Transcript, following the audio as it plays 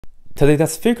Today,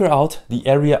 let's figure out the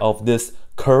area of this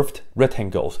curved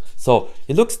rectangle. So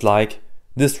it looks like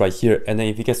this right here. And then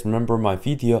if you guys remember my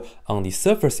video on the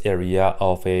surface area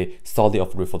of a solid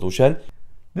of revolution,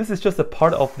 this is just a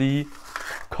part of the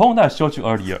cone that I showed you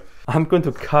earlier. I'm going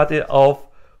to cut it off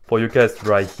for you guys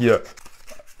right here.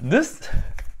 This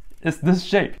is this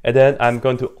shape. And then I'm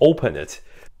going to open it.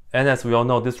 And as we all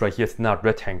know, this right here is not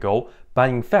rectangle, but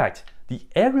in fact, the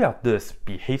area of this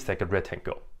behaves like a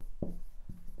rectangle.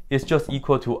 It's just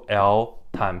equal to L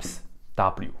times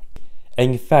W.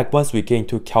 And in fact, once we get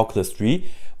into Calculus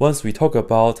 3, once we talk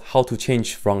about how to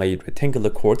change from a rectangular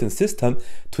coordinate system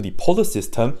to the polar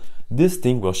system, this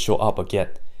thing will show up again.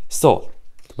 So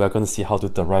we're going to see how to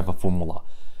derive a formula.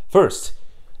 First,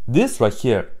 this right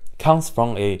here comes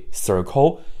from a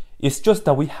circle. It's just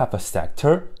that we have a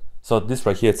sector. So this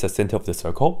right here is the center of the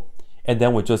circle. And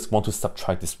then we just want to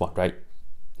subtract this one, right?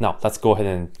 Now let's go ahead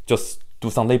and just do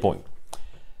some labeling.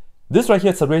 This right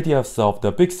here is the radius of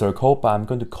the big circle, but I'm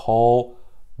going to call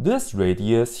this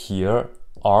radius here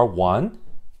R1,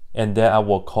 and then I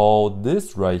will call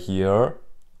this right here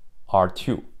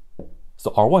R2.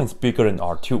 So R1 is bigger than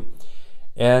R2.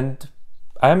 And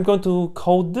I'm going to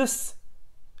call this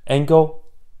angle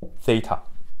theta.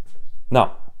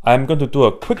 Now, I'm going to do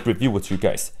a quick review with you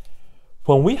guys.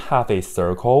 When we have a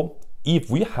circle, if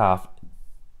we have,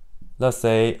 let's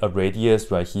say, a radius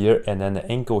right here and then an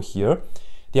angle here,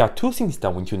 there are two things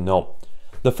that we need to know.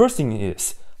 The first thing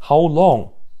is, how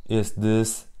long is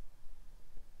this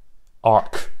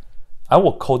arc? I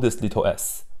will call this little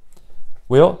s.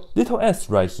 Well, little s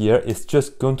right here is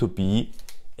just going to be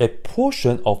a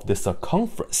portion of the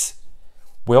circumference.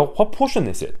 Well, what portion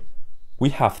is it?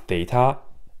 We have theta,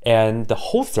 and the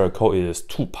whole circle is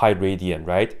 2 pi radian,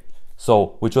 right?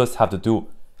 So we just have to do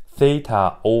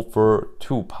theta over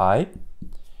 2 pi.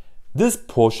 This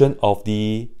portion of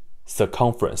the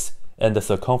circumference, and the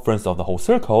circumference of the whole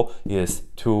circle is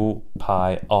 2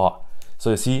 pi r.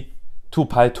 So you see 2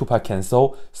 pi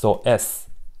cancel, so s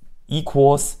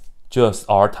equals just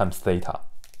r times theta.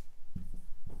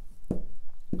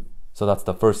 So that's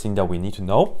the first thing that we need to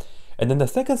know. And then the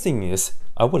second thing is,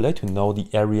 I would like to know the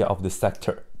area of the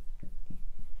sector.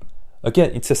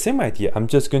 Again, it's the same idea. I'm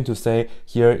just going to say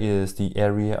here is the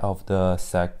area of the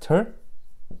sector.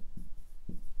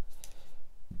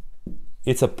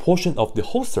 It's a portion of the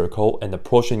whole circle, and the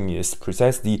portion is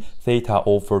precisely theta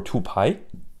over 2 pi.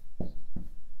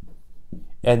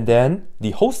 And then the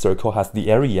whole circle has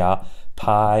the area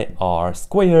pi r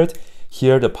squared.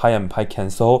 Here the pi and pi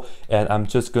cancel, and I'm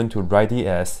just going to write it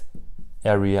as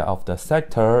area of the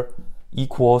sector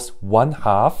equals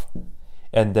 1/2,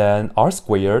 and then r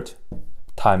squared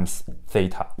times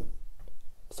theta.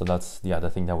 So that's the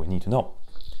other thing that we need to know.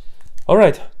 All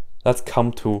right, let's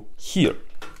come to here.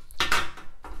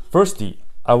 Firstly,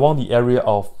 I want the area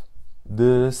of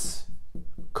this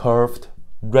curved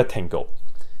rectangle.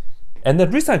 And the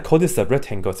reason I call this a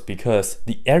rectangle is because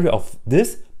the area of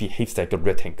this behaves like a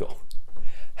rectangle.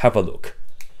 Have a look.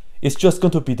 It's just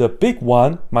going to be the big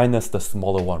one minus the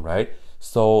smaller one, right?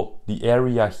 So the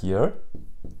area here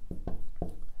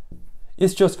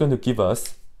is just going to give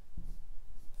us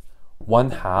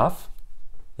 1/2,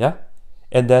 yeah?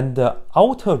 And then the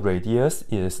outer radius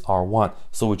is R1.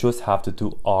 So we just have to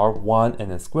do R1 and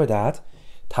then square that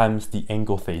times the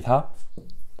angle theta.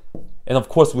 And of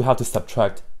course, we have to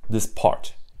subtract this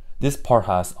part. This part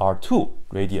has R2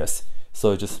 radius.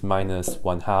 So just minus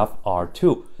 1/2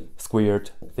 R2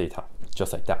 squared theta,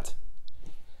 just like that.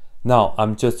 Now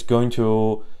I'm just going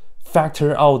to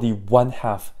factor out the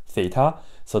 1/2 theta.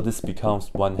 So this becomes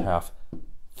 1/2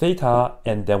 theta,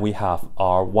 and then we have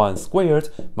R1 squared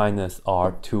minus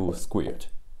R2 squared.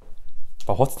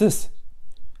 But what's this?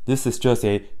 This is just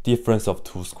a difference of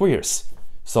 2 squares.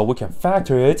 So we can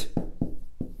factor it,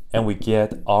 and we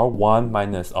get R1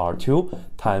 minus R2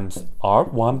 times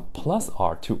R1 plus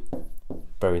R2.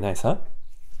 Very nice, huh?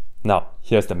 Now,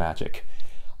 here's the magic.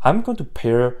 I'm going to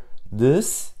pair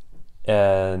this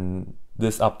and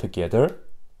this up together.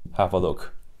 Have a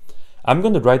look. I'm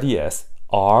going to write it as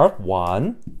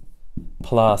R1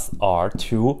 plus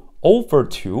R2 over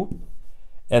 2,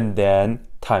 and then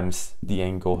times the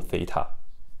angle theta.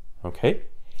 Okay?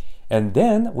 And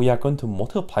then we are going to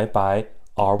multiply by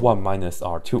R1 minus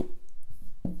R2.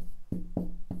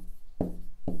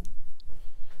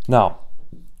 Now,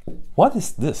 what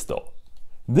is this though?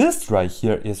 This right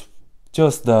here is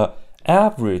just the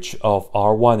average of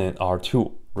R1 and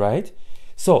R2, right?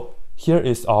 So here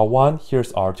is R1,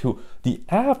 here's R2. The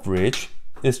average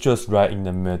is just right in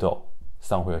the middle,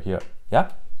 somewhere here. Yeah,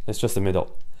 it's just the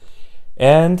middle.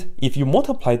 And if you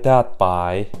multiply that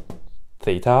by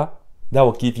theta, that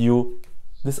will give you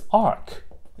this arc,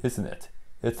 isn't it?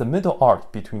 It's the middle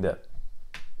arc between them.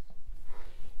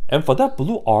 And for that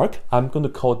blue arc, I'm going to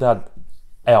call that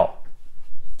L.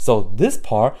 So this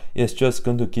part is just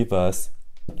going to give us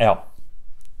L.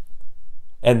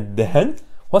 And then,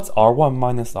 what's R1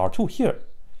 minus R2 here?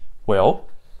 Well,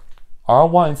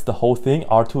 R1 is the whole thing,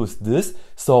 R2 is this.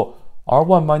 So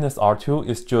R1 minus R2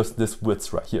 is just this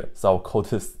width right here. So I'll call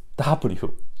this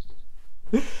W.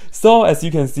 So as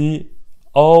you can see,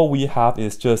 all we have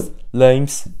is just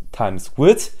length times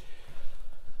width.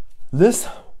 This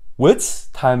width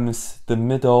times the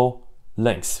middle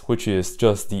length, which is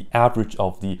just the average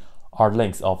of the arc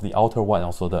length of the outer one,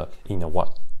 also the inner one.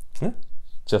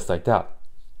 Just like that.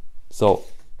 So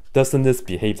doesn't this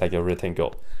behave like a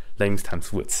rectangle? Length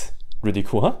times width. Really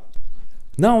cool, huh?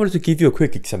 Now I wanted to give you a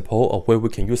quick example of where we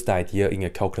can use the idea in a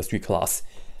Calculus 3 class.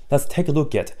 Let's take a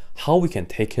look at how we can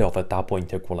take care of a double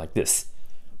integral like this.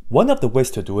 One of the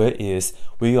ways to do it is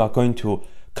we are going to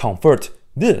convert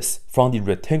this from the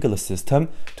rectangular system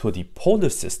to the polar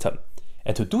system.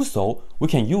 And to do so, we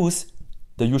can use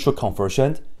the usual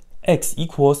conversion, x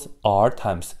equals r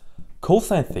times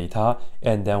cosine theta,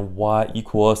 and then y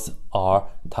equals r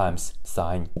times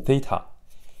sine theta.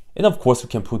 And of course, we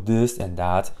can put this and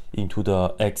that into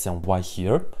the x and y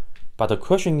here. But the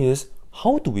question is,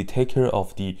 how do we take care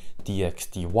of the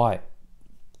dx dy?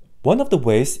 One of the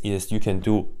ways is you can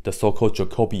do the so-called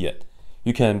Jacobian.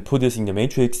 You can put this in the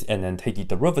matrix and then take the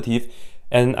derivative.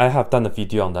 And I have done a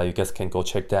video on that. You guys can go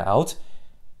check that out.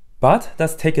 But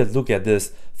let's take a look at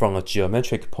this from a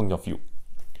geometric point of view.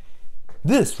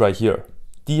 This right here,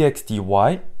 dx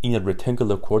dy in a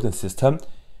rectangular coordinate system,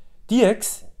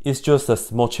 dx is just a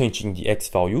small change in the x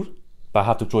value, but I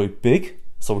have to draw it big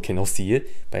so we cannot see it,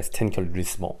 but it's technically really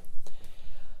small.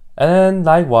 And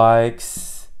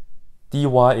likewise, dy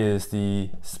is the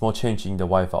small change in the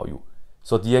y value.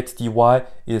 So dx dy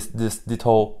is this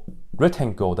little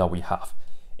rectangle that we have.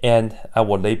 And I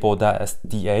will label that as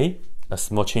dA, a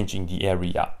small change in the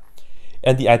area.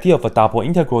 And the idea of a double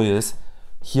integral is,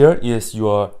 here is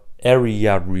your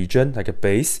area region, like a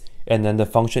base, and then the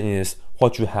function is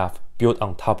what you have built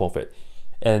on top of it.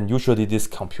 And usually this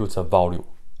computes a value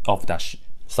of that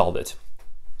solid.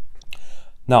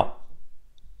 Now,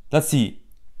 let's see.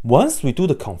 Once we do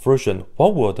the conversion,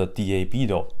 what will the dA be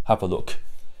though? Have a look.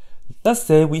 Let's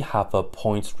say we have a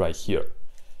point right here.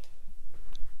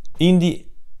 In the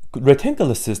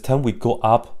rectangular system, we go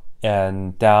up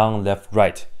and down, left,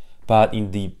 right. But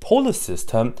in the polar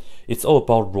system, it's all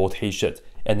about rotation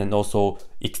and then also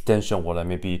extension, or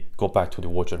maybe go back to the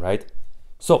origin, right?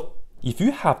 So if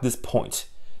you have this point,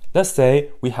 let's say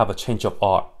we have a change of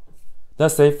r.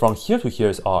 Let's say from here to here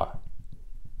is r.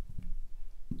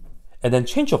 And then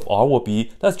change of r will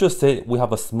be, let's just say we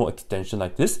have a small extension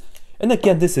like this. And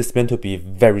again, this is meant to be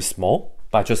very small,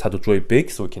 but I just have to draw it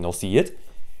big so we cannot see it.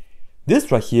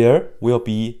 This right here will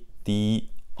be the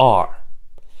r.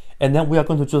 And then we are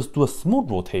going to just do a small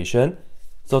rotation.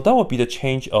 So that will be the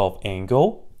change of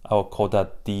angle. I will call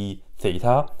that d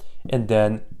theta. And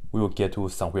then we will get to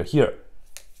somewhere here.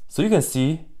 So you can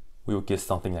see we will get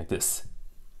something like this.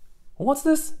 What's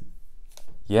this?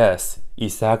 Yes,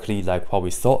 exactly like what we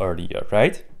saw earlier,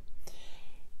 right?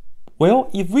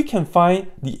 Well, if we can find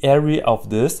the area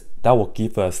of this, that will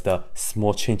give us the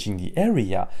small change in the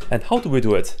area. And how do we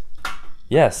do it?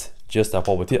 Yes, just like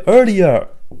what we did earlier.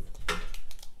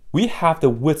 We have the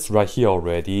width right here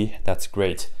already. That's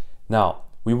great. Now,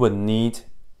 we will need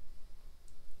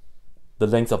the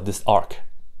length of this arc.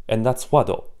 And that's what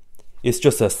though? It's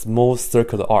just a small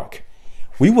circular arc.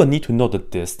 We will need to know the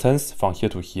distance from here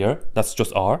to here. That's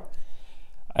just r.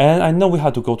 And I know we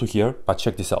have to go to here, but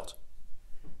check this out.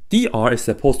 dr is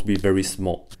supposed to be very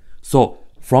small. So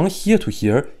from here to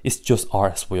here, it's just r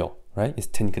as well, right? It's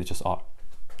technically just r.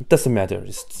 It doesn't matter,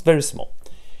 it's very small.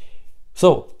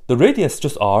 So the radius is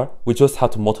just r, we just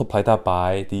have to multiply that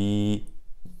by the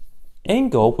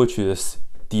angle, which is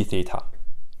d theta.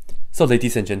 So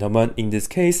ladies and gentlemen, in this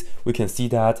case, we can see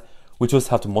that we just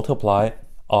have to multiply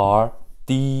r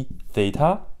d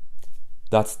theta.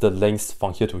 That's the length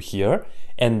from here to here.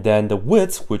 And then the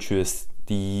width, which is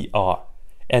dr.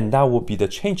 And that will be the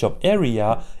change of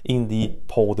area in the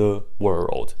polar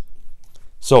world.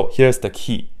 So here's the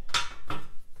key.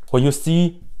 When you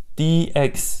see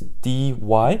dx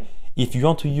dy, if you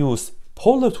want to use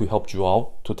polar to help you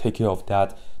out to take care of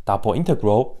that double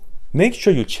integral, make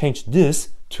sure you change this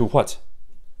to what?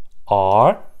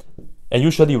 R, and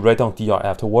usually write down dr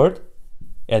afterward,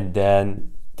 and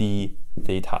then d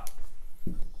theta.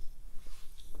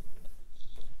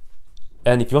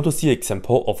 And if you want to see an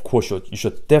example, of course, you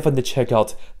should definitely check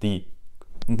out the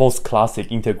most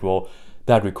classic integral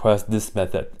that requires this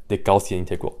method, the Gaussian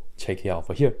integral. Check it out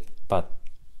over here. But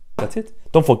that's it.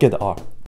 Don't forget the R.